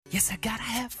Guess I gotta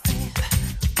have faith.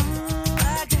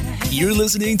 You're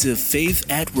listening to Faith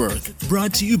at Work,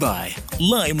 brought to you by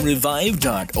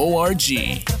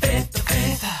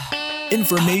LymeRevive.org.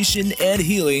 Information and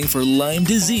healing for Lyme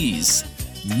disease.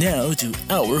 Now to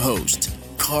our host,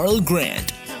 Carl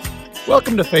Grant.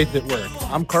 Welcome to Faith at Work.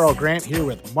 I'm Carl Grant here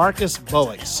with Marcus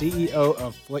Bullock, CEO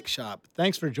of Flickshop.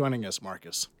 Thanks for joining us,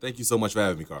 Marcus. Thank you so much for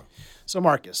having me, Carl. So,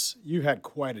 Marcus, you had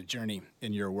quite a journey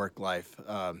in your work life.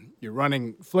 You're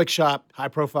running Flickshop,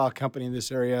 high-profile company in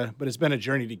this area, but it's been a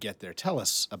journey to get there. Tell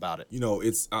us about it. You know,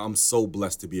 I'm so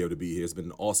blessed to be able to be here. It's been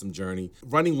an awesome journey.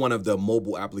 Running one of the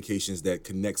mobile applications that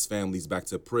connects families back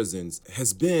to prisons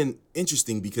has been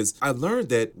interesting because I learned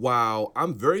that while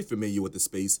I'm very familiar with the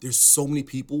space, there's so many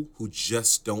people who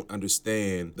just don't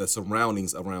understand the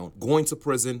surroundings around going to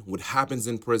prison, what happens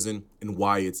in prison, and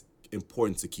why it's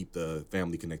important to keep the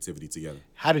family connectivity together.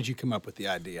 How did you come up with the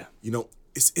idea? You know,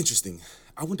 it's interesting.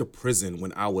 I went to prison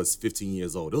when I was 15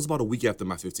 years old. It was about a week after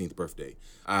my 15th birthday.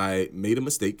 I made a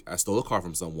mistake. I stole a car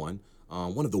from someone.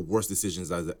 One of the worst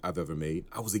decisions I've ever made.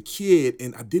 I was a kid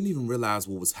and I didn't even realize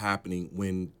what was happening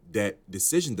when that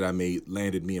decision that I made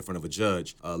landed me in front of a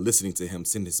judge, listening to him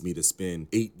sentence me to spend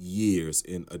 8 years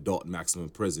in adult maximum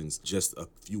prisons just a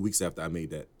few weeks after I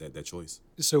made that choice.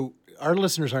 So our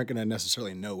listeners aren't going to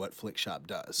necessarily know what Flickshop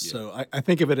does. Yeah. So I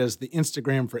think of it as the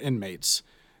Instagram for inmates.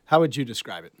 How would you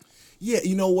describe it? Yeah,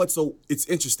 you know what? So it's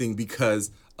interesting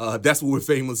because that's what we're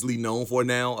famously known for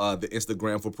now, the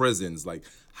Instagram for prisons, like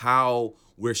how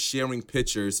we're sharing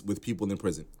pictures with people in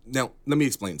prison. Now, let me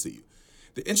explain to you.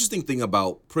 The interesting thing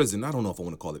about prison, I don't know if I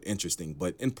want to call it interesting,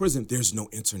 but in prison, there's no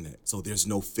internet. So there's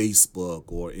no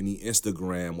Facebook or any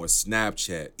Instagram or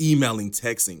Snapchat, emailing,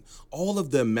 texting. All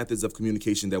of the methods of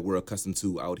communication that we're accustomed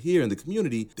to out here in the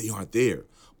community, they aren't there.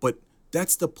 But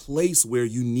that's the place where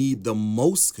you need the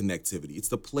most connectivity. It's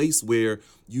the place where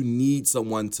you need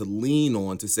someone to lean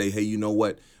on to say, hey, you know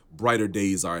what? Brighter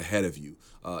days are ahead of you.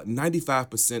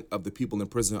 95% of the people in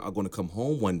prison are going to come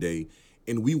home one day,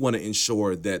 and we want to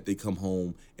ensure that they come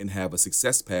home and have a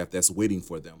success path that's waiting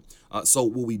for them. So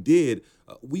what we did,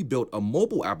 we built a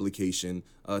mobile application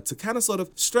to kind of sort of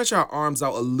stretch our arms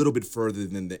out a little bit further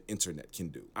than the internet can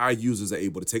do. Our users are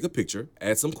able to take a picture,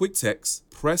 add some quick text,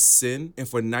 press send, and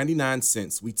for 99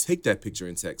 cents, we take that picture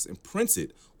and text and print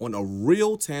it on a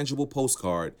real tangible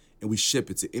postcard, and we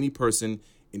ship it to any person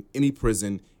in any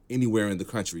prison anywhere in the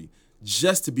country,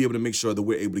 just to be able to make sure that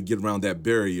we're able to get around that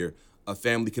barrier of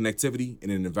family connectivity in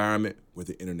an environment where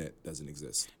the internet doesn't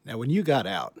exist. Now, when you got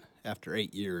out after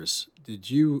 8 years,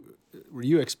 were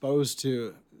you exposed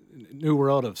to a new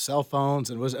world of cell phones,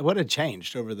 and what had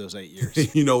changed over those 8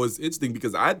 years? You know, it's interesting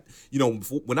because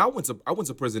when I went to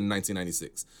prison in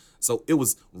 1996, so it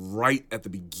was right at the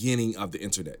beginning of the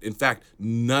internet. In fact,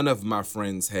 none of my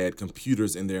friends had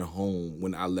computers in their home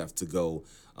when I left to go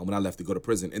to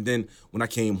prison. And then when I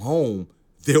came home,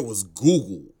 there was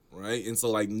Google. Right. And so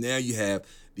like now you have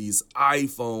these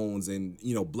iPhones and,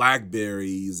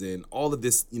 BlackBerries and all of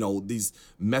this, these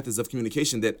methods of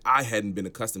communication that I hadn't been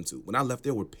accustomed to. When I left,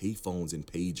 there were payphones and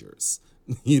pagers,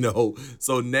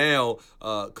 So now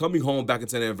coming home back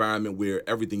into an environment where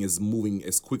everything is moving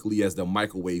as quickly as the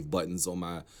microwave buttons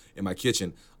in my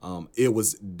kitchen, it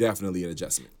was definitely an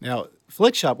adjustment. Now,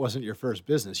 Flickshop wasn't your first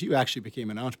business. You actually became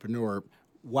an entrepreneur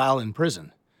while in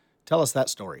prison. Tell us that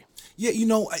story. Yeah,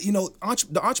 the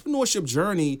entrepreneurship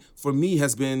journey for me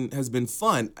has been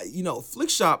fun.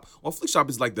 Flickshop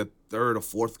is like the third or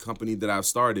fourth company that I've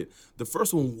started. The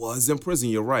first one was in prison,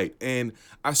 you're right. And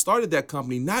I started that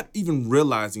company not even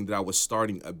realizing that I was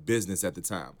starting a business at the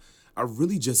time. I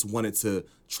really just wanted to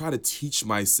try to teach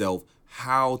myself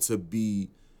how to be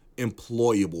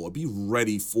employable or be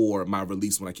ready for my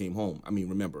release when I came home. I mean,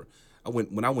 remember,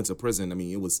 when I went to prison,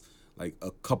 it was like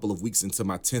a couple of weeks into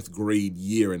my 10th grade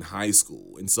year in high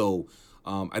school. And so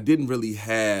I didn't really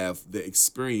have the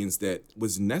experience that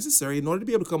was necessary in order to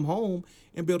be able to come home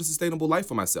and build a sustainable life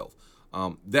for myself.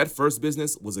 That first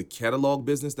business was a catalog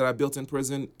business that I built in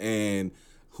prison, and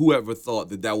whoever thought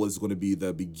that was going to be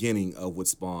the beginning of what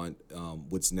spawned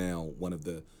what's now one of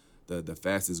the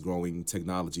fastest growing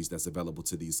technologies that's available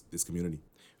to this community.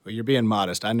 Well, you're being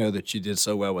modest. I know that you did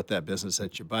so well with that business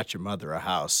that you bought your mother a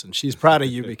house, and she's proud of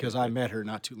you because I met her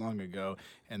not too long ago,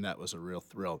 and that was a real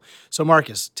thrill. So,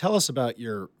 Marcus, tell us about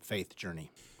your faith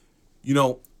journey.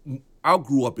 I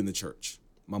grew up in the church.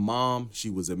 My mom,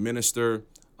 she was a minister.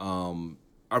 I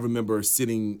remember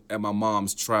sitting at my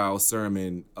mom's trial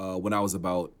sermon when I was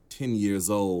about 10 years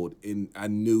old, and I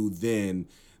knew then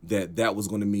that was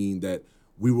going to mean that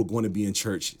we were going to be in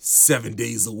church 7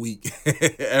 days a week,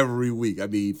 every week.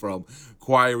 From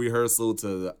choir rehearsal to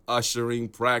the ushering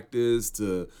practice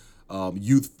to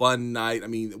youth fun night. I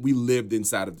mean, we lived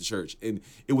inside of the church. And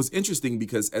it was interesting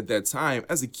because at that time,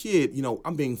 as a kid,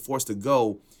 I'm being forced to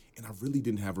go, and I really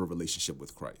didn't have a relationship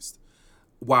with Christ.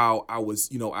 While I was,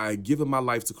 I had given my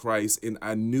life to Christ, and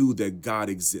I knew that God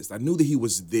exists. I knew that he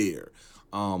was there.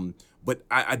 But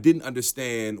I didn't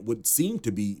understand what seemed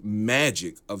to be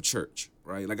magic of church,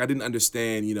 right? Like I didn't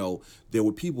understand, there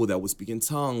were people that would speak in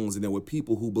tongues, and there were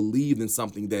people who believed in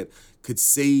something that could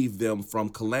save them from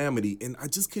calamity. And I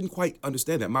just couldn't quite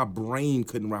understand that. My brain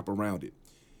couldn't wrap around it.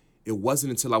 It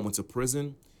wasn't until I went to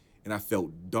prison and I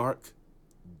felt dark,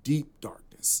 deep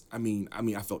darkness. I mean,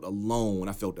 I felt alone.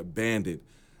 I felt abandoned.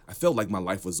 I felt like my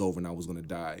life was over and I was going to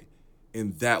die.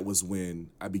 And that was when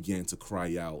I began to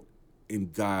cry out,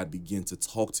 and God began to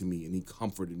talk to me, and he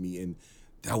comforted me. And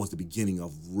that was the beginning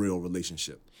of real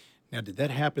relationship. Now, did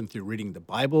that happen through reading the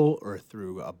Bible or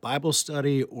through a Bible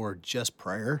study or just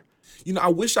prayer? I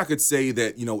wish I could say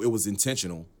that, it was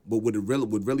intentional, but what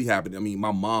really happened, I mean,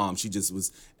 my mom, she just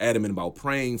was adamant about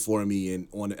praying for me, and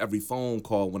on every phone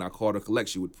call, when I called her collect,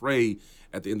 she would pray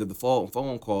at the end of the phone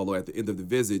call, or at the end of the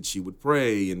visit, she would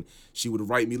pray, and she would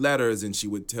write me letters, and she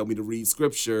would tell me to read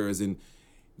scriptures. And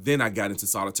then I got into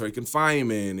solitary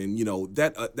confinement, and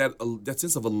that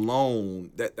sense of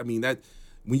alone, that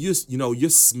when you're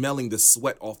smelling the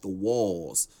sweat off the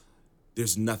walls,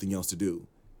 there's nothing else to do.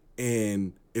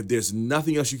 And if there's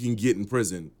nothing else you can get in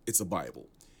prison, it's a Bible.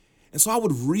 And so I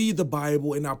would read the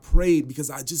Bible and I prayed because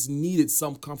I just needed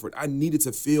some comfort. I needed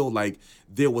to feel like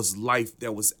there was life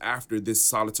that was after this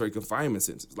solitary confinement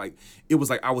sentence. Like it was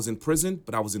like I was in prison,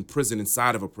 but I was in prison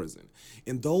inside of a prison.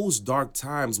 In those dark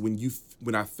times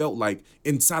when I felt like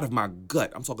inside of my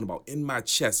gut, I'm talking about in my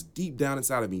chest, deep down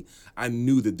inside of me, I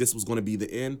knew that this was going to be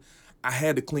the end. I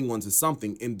had to cling on to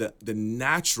something, and the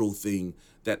natural thing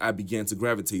that I began to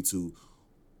gravitate to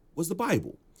was the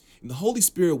Bible. And the Holy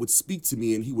Spirit would speak to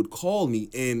me, and he would call me,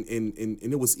 and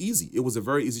it was easy. It was a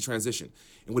very easy transition.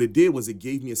 And what it did was it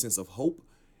gave me a sense of hope,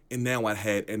 and now I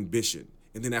had ambition.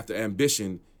 And then after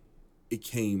ambition, it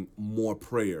came more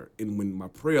prayer. And when my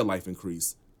prayer life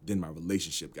increased, then my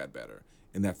relationship got better.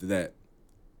 And after that,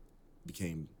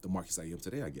 became the Marcus I am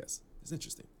today, I guess. It's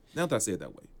interesting. Now that I say it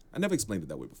that way. I never explained it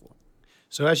that way before.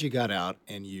 So as you got out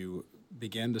and you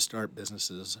began to start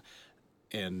businesses,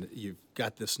 and you've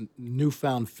got this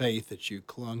newfound faith that you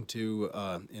clung to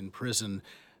in prison,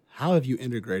 how have you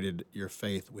integrated your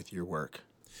faith with your work?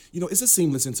 It's a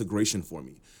seamless integration for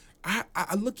me.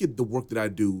 I look at the work that I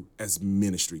do as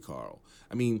ministry, Carl.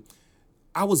 I mean,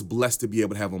 I was blessed to be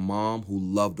able to have a mom who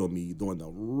loved on me during the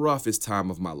roughest time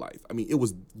of my life. I mean, it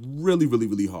was really, really,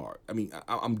 really hard. I mean,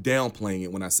 I'm downplaying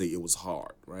it when I say it was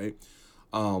hard, right?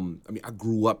 I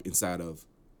grew up inside of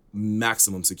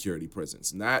maximum security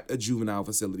prisons, not a juvenile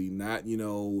facility, not,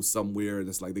 somewhere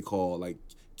that's like they call like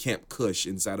Camp Cush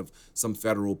inside of some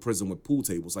federal prison with pool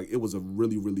tables. Like it was a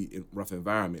really, really rough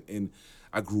environment. And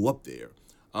I grew up there.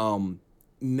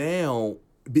 Now,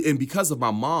 and because of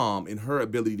my mom and her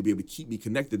ability to be able to keep me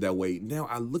connected that way, now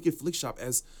I look at Flick Shop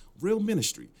as real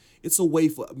ministry. It's a way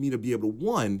for me to be able to,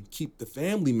 one, keep the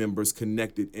family members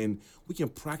connected, and we can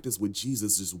practice what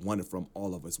Jesus just wanted from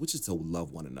all of us, which is to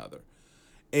love one another.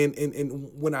 And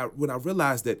when I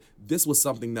realized that this was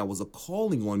something that was a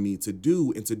calling on me to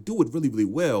do, and to do it really, really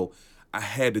well, I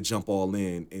had to jump all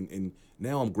in. And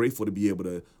now I'm grateful to be able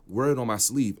to wear it on my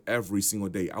sleeve every single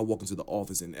day. I walk into the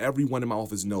office and everyone in my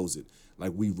office knows it.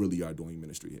 Like we really are doing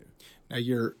ministry here. Now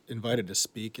you're invited to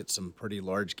speak at some pretty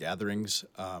large gatherings.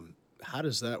 How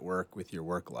does that work with your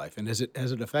work life? And has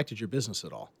it affected your business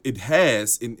at all? It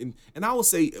has. And I will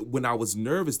say when I was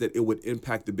nervous that it would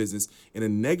impact the business in a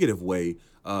negative way,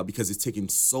 because it's taking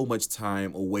so much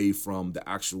time away from the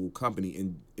actual company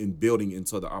in building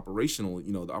into the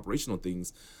operational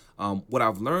things. What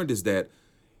I've learned is that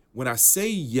when I say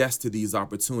yes to these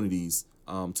opportunities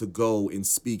to go and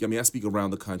speak, I speak around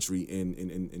the country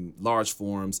in large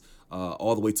forums,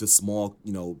 all the way to small,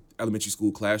 elementary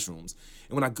school classrooms.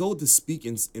 And when I go to speak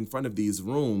in front of these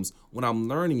rooms, what I'm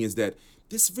learning is that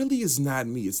this really is not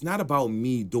me. It's not about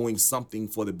me doing something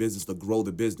for the business to grow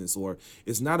the business, or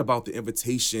it's not about the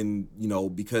invitation,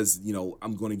 because,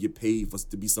 I'm going to get paid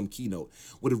to be some keynote.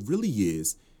 What it really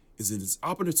is this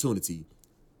opportunity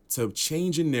to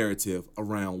change a narrative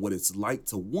around what it's like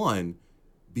to, one,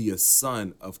 be a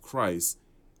son of Christ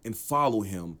and follow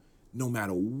him no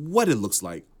matter what it looks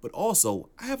like. But also,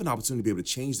 I have an opportunity to be able to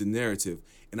change the narrative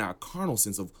in our carnal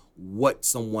sense of what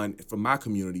someone from my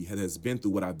community has been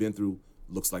through, what I've been through,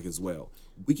 looks like as well.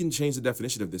 We can change the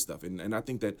definition of this stuff. And I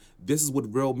think that this is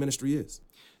what real ministry is.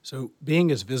 So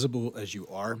being as visible as you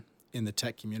are in the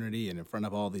tech community and in front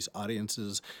of all these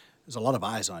audiences, there's a lot of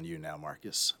eyes on you now,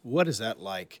 Marcus. What is that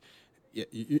like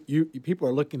you people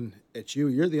are looking at you.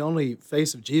 You're the only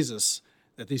face of Jesus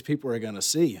that these people are going to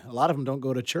see. A lot of them don't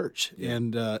go to church,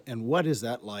 and what is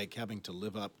that like, having to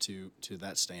live up to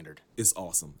that standard? It's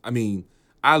awesome. I mean,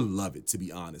 I love it, to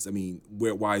be honest. I mean,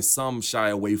 why some shy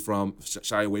away from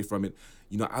it,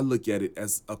 you know, I look at it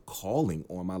as a calling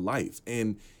on my life,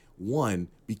 and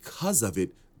because of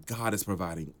it, God is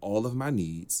providing all of my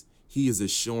needs. He is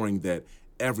assuring that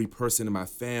every person in my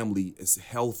family is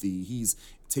healthy. He's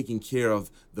taking care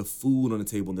of the food on the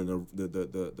table and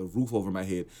the roof over my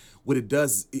head. What it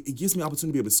does, it gives me opportunity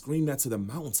to be able to scream that to the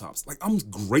mountaintops. Like, I'm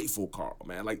grateful, Carl,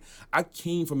 man. Like, I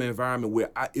came from an environment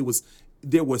where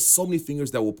there were so many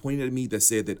fingers that were pointing at me that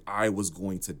said that I was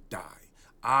going to die.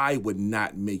 I would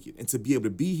not make it. And to be able to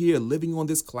be here living on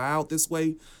this cloud this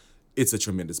way, it's a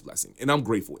tremendous blessing. And I'm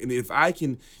grateful. And if I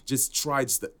can just try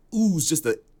to ooze just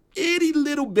a itty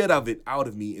little bit of it out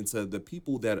of me into the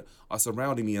people that are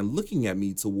surrounding me and looking at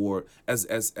me toward as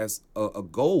a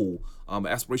goal,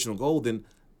 aspirational goal, then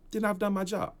I've done my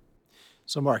job.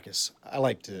 So, Marcus, I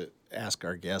like to ask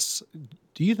our guests,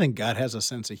 do you think God has a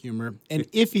sense of humor? And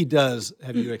if he does,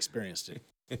 have you experienced it?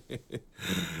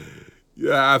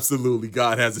 Yeah, absolutely.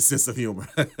 God has a sense of humor.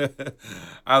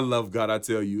 I love God, I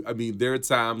tell you. I mean, there are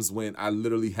times when I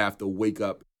literally have to wake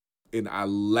up and I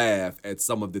laugh at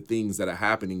some of the things that are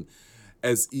happening.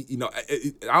 As you know,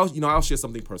 I'll share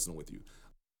something personal with you.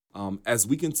 As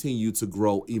we continue to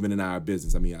grow, even in our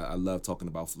business, I mean, I love talking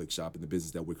about Flickshop and the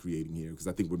business that we're creating here, because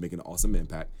I think we're making an awesome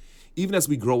impact. Even as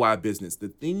we grow our business, the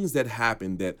things that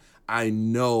happen that I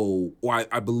know or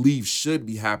I believe should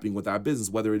be happening with our business,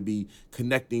 whether it be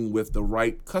connecting with the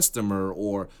right customer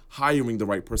or hiring the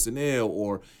right personnel,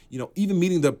 or even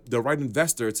meeting the right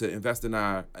investor to invest in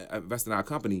our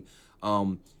company.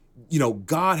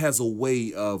 God has a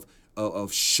way of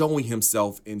showing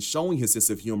himself and showing his sense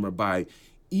of humor by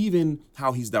even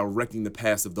how he's directing the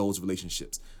paths of those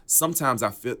relationships. Sometimes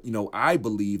I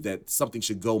believe that something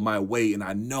should go my way, and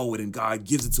I know it, and God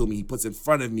gives it to me. He puts it in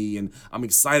front of me, and I'm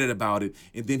excited about it.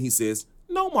 And then he says,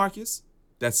 "No, Marcus,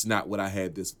 that's not what I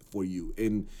had this for you."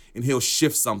 And he'll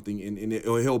shift something,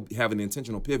 or he'll have an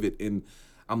intentional pivot. And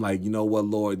I'm like, you know what,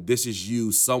 Lord, this is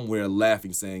you somewhere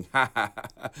laughing, saying, "Ha ha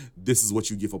ha, this is what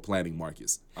you get for planning,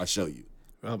 Marcus. I'll show you."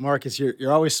 Well, Marcus,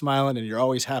 you're always smiling and you're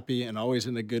always happy and always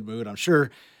in a good mood. I'm sure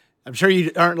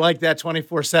you aren't like that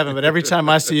 24/7, but every time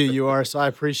I see you, you are. So I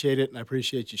appreciate it, and I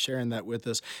appreciate you sharing that with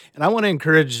us. And I want to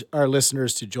encourage our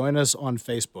listeners to join us on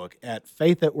Facebook at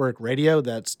Faith at Work Radio.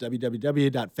 That's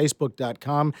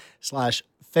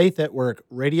www.facebook.com/Faith at Work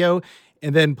Radio.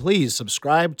 And then please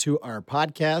subscribe to our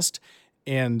podcast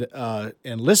and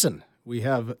listen. We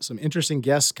have some interesting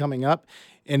guests coming up.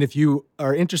 And if you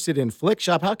are interested in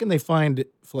Flickshop, how can they find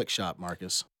Flickshop,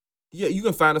 Marcus? Yeah, you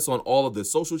can find us on all of the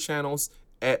social channels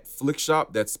at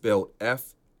Flickshop. That's spelled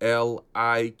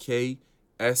FLIKSHOP,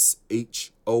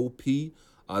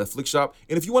 the Flickshop.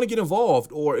 And if you want to get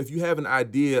involved, or if you have an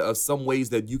idea of some ways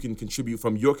that you can contribute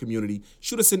from your community,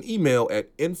 shoot us an email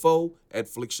at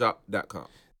info@flickshop.com.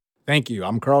 Thank you.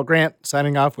 I'm Carl Grant,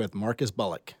 signing off with Marcus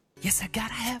Bullock. Yes, I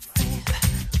gotta have faith.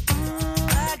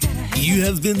 You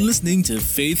have been listening to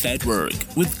Faith at Work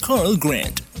with Carl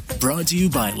Grant, brought to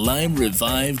you by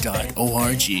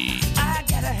LimeRevive.org.